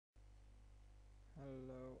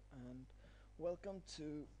Welcome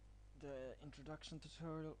to the introduction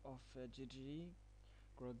tutorial of GG,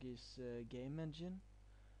 Groogy's game engine.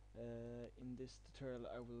 In this tutorial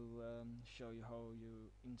I will show you how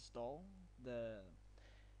you install the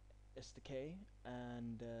SDK,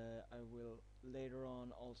 and I will later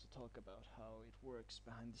on also talk about how it works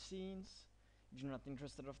behind the scenes. If you're not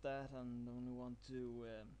interested of that and only want to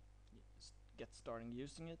get starting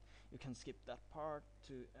using it, you can skip that part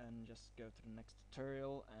and just go to the next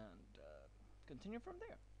tutorial and continue from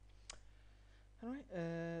there. Anyway,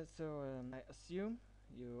 I assume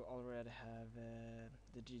you already have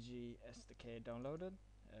the GG SDK downloaded.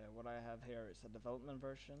 What I have here is a development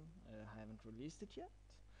version. I haven't released it yet.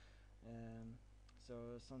 Um, so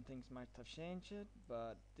some things might have changed it,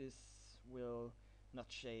 but this will not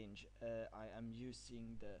change. I am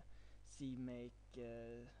using the CMake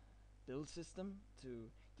build system to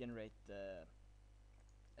generate the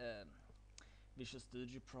um, Visual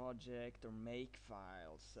Studio project or make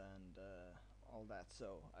files and all that.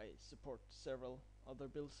 So I support several other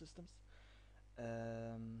build systems.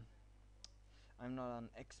 Um, I'm not an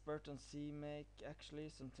expert on CMake actually.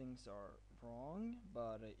 Some things are wrong,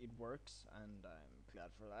 but it works, and I'm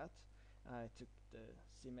glad for that. I took the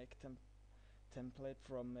CMake template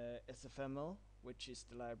from SFML, which is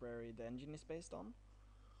the library the engine is based on.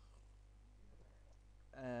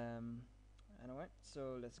 Um, anyway,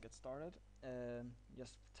 so let's get started.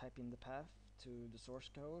 Just type in the path to the source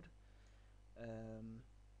code.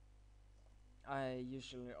 I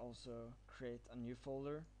usually also create a new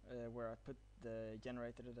folder where I put the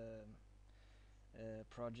generated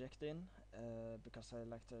project in, because I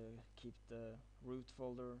like to keep the root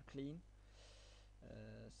folder clean.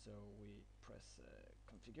 So we press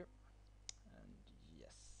configure, and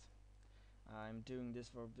yes, I'm doing this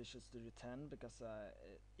for Visual Studio 10 because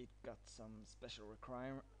it got some special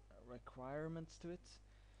requirements to it.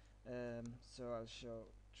 So I'll show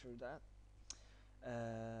through that.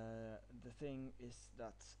 The thing is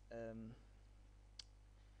that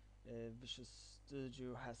Visual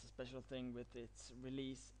Studio has a special thing with its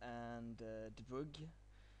release and debug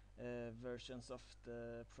versions of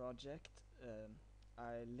the project.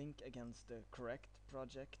 I link against the correct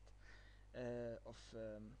project of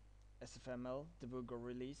SFML, debug or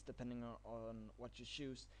release, depending on what you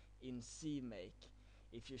choose in CMake.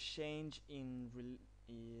 If you change in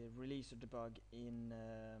release or debug in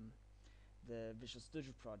the Visual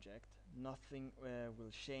Studio project, nothing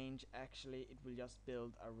will change. Actually, it will just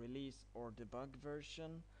build a release or debug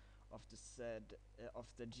version of the said of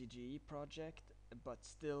the GGE project, but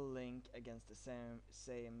still link against the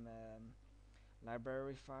same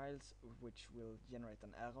library files, which will generate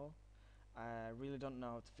an error. I really don't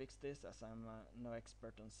know how to fix this, as I'm no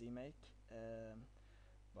expert on CMake.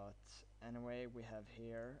 But anyway, we have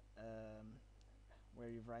here where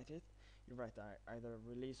you write it. You write either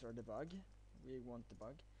release or debug. We want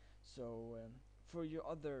debug. So for your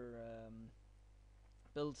other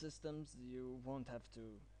build systems, you won't have to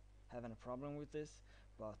have any problem with this,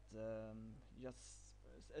 but just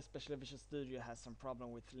especially Visual Studio has some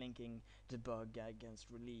problem with linking debug against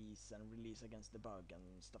release and release against debug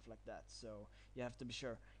and stuff like that. So you have to be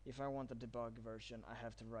sure, if I want a debug version, I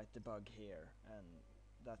have to write debug here, and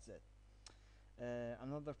that's it.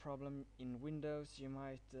 Another problem in Windows you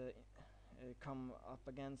might come up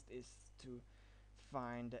against is to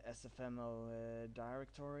find the SFML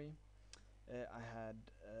directory. I had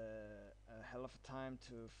a hell of a time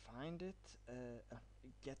to find it,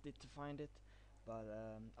 get it to find it, but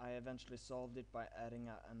I eventually solved it by adding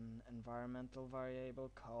an environmental variable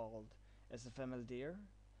called SFMLdir.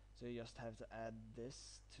 So you just have to add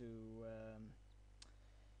this to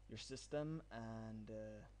your system, and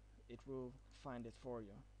it will find it for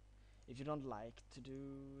you. If you don't like to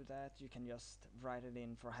do that, you can just write it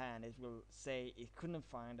in for hand. It will say it couldn't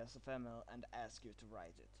find SFML and ask you to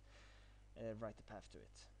write it, write the path to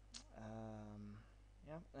it.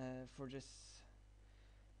 Yeah, for this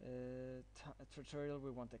tutorial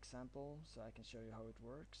we want example, so I can show you how it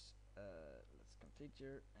works. Let's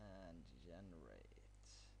configure and generate.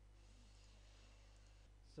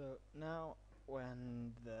 So now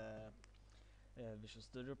when the Visual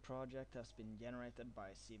Studio project has been generated by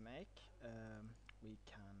CMake, we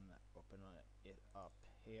can open it up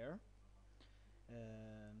here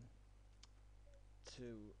to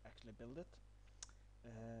actually build it.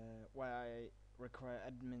 Why I require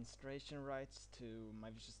administration rights to my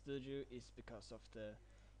Visual Studio is because of the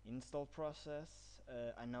install process.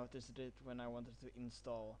 I noticed it when I wanted to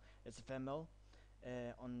install SFML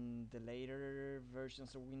on the later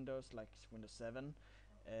versions of Windows, like Windows 7.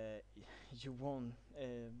 you won't.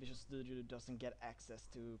 Visual Studio doesn't get access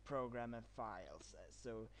to program and files,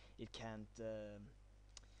 so it can't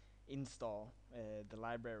install the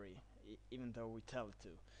library, even though we tell it to.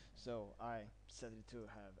 So I set it to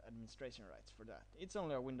have administration rights for that. It's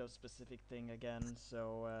only a Windows specific thing again,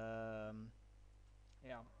 so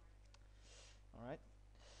yeah. Alright.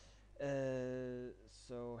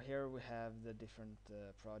 So here we have the different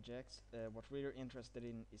projects. What we're interested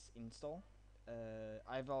in is install.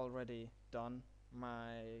 I've already done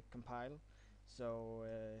my compile, so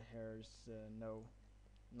here's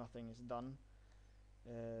nothing is done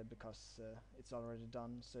because it's already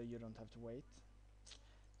done, so you don't have to wait.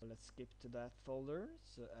 So let's skip to that folder.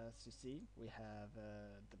 So as you see, we have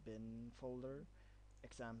the bin folder,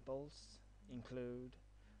 examples, include,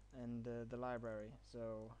 and the library.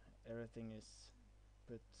 So everything is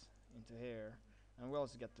put into here, and we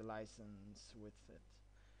also get the license with it.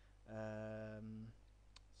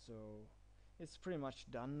 So it's pretty much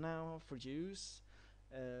done now for use.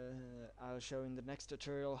 I'll show in the next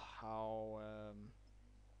tutorial how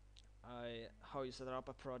you set up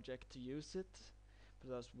a project to use it,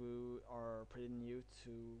 because we are pretty new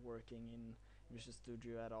to working in Visual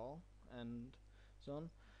Studio at all and so on.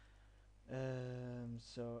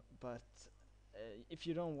 But if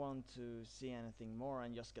you don't want to see anything more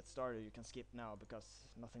and just get started, you can skip now because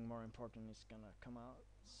nothing more important is gonna come out.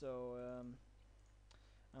 So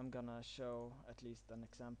I'm gonna show at least an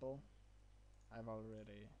example. I've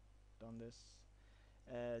already done this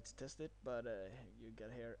to test it, but you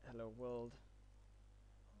get here hello world,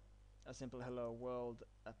 a simple hello world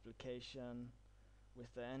application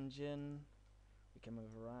with the engine. We can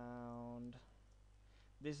move around.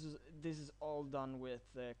 This is all done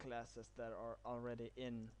with classes that are already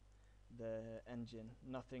in the engine.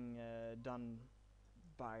 Nothing done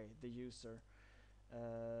by the user.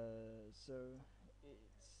 So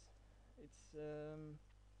it's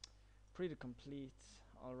pretty complete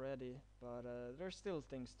already, but there's still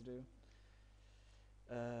things to do.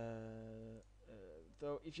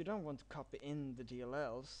 Though if you don't want to copy in the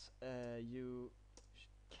DLLs, you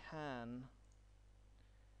can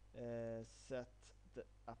set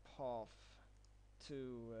a path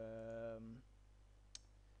to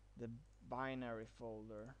the binary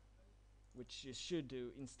folder, which you should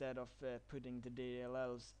do instead of putting the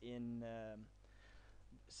DLLs in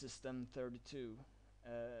system 32,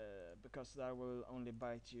 because that will only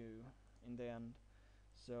bite you in the end.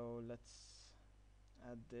 So let's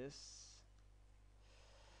add this.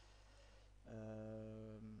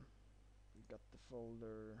 We got the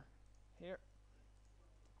folder here,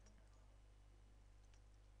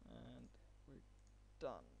 and we're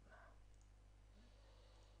done.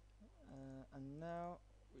 And now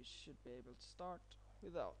we should be able to start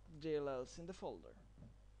without DLLs in the folder.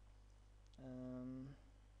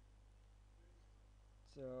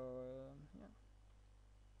 Yeah.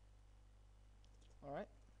 Alright.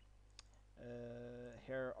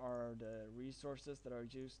 Here are the resources that are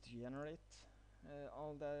used to generate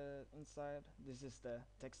all the inside. This is the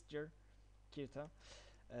texture, Qt.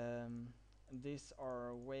 These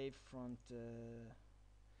are wavefront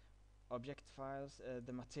object files,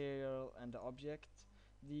 the material and the object.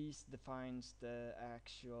 These defines the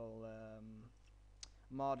actual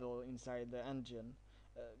model inside the engine.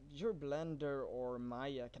 Your Blender or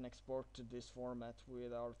Maya can export to this format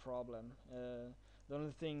without problem. The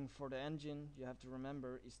only thing for the engine you have to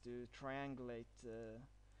remember is to triangulate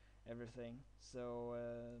everything, so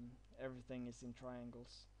everything is in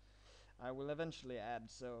triangles. I will eventually add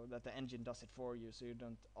so that the engine does it for you, so you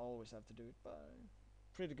don't always have to do it, but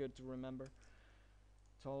pretty good to remember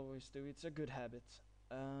to always do. It's a good habit.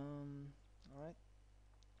 Alright,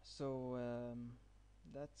 so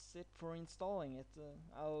that's it for installing it.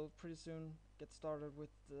 I'll pretty soon get started with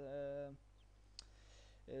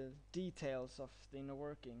details of the inner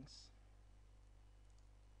workings.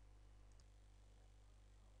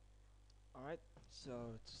 Alright,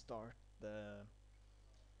 so to start the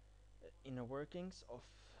inner workings of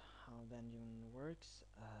how the engine works,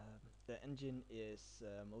 the engine is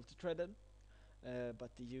multi-threaded,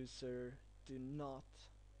 but the user do not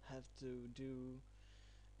have to do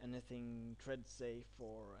anything thread safe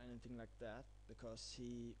or anything like that, because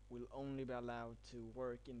he will only be allowed to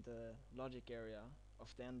work in the logic area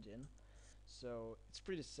of the engine. So it's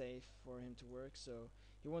pretty safe for him to work, so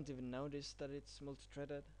he won't even notice that it's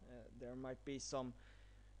multi-threaded. There might be some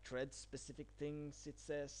thread specific things it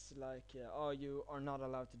says, like oh, you are not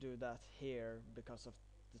allowed to do that here because of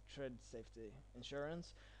the thread safety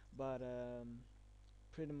insurance, but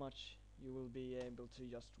pretty much you will be able to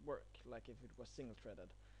just work like if it was single threaded.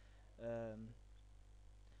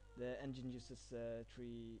 The engine uses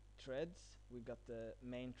three threads. We got the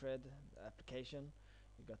main thread, the application,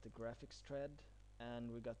 we got the graphics thread,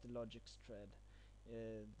 and we got the logics thread.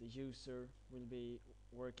 The user will be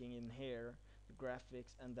working in here. The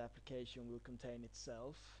graphics and the application will contain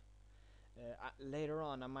itself. Later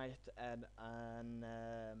on, I might add an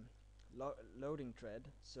loading thread,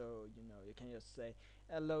 so you can just say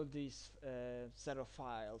load these set of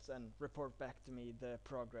files and report back to me the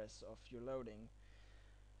progress of your loading.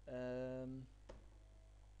 Um,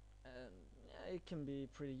 and yeah, it can be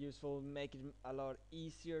pretty useful, make it a lot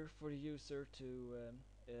easier for the user to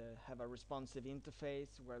have a responsive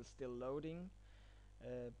interface while still loading,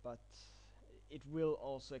 but it will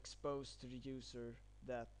also expose to the user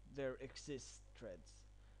that there exist threads.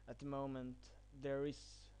 At the moment, there is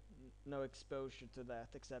no exposure to that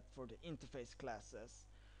except for the interface classes,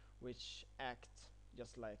 which act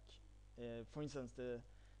just like, for instance, the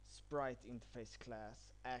sprite interface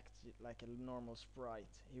class acts like a normal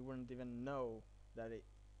sprite. He wouldn't even know that it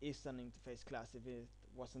is an interface class if it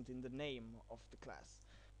wasn't in the name of the class.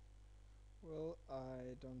 Well,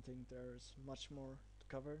 I don't think there's much more to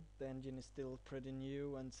cover. The engine is still pretty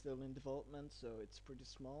new and still in development, so it's pretty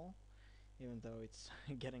small, even though it's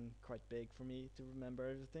getting quite big for me to remember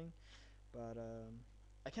everything. But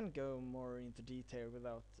I can go more into detail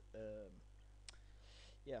without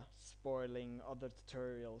spoiling other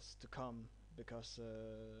tutorials to come, because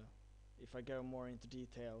if I go more into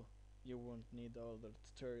detail, you won't need all the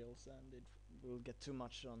tutorials and it will get too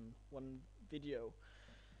much on one video.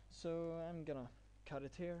 So I'm gonna cut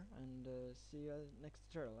it here and see you next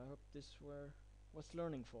tutorial. I hope this was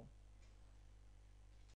learningful.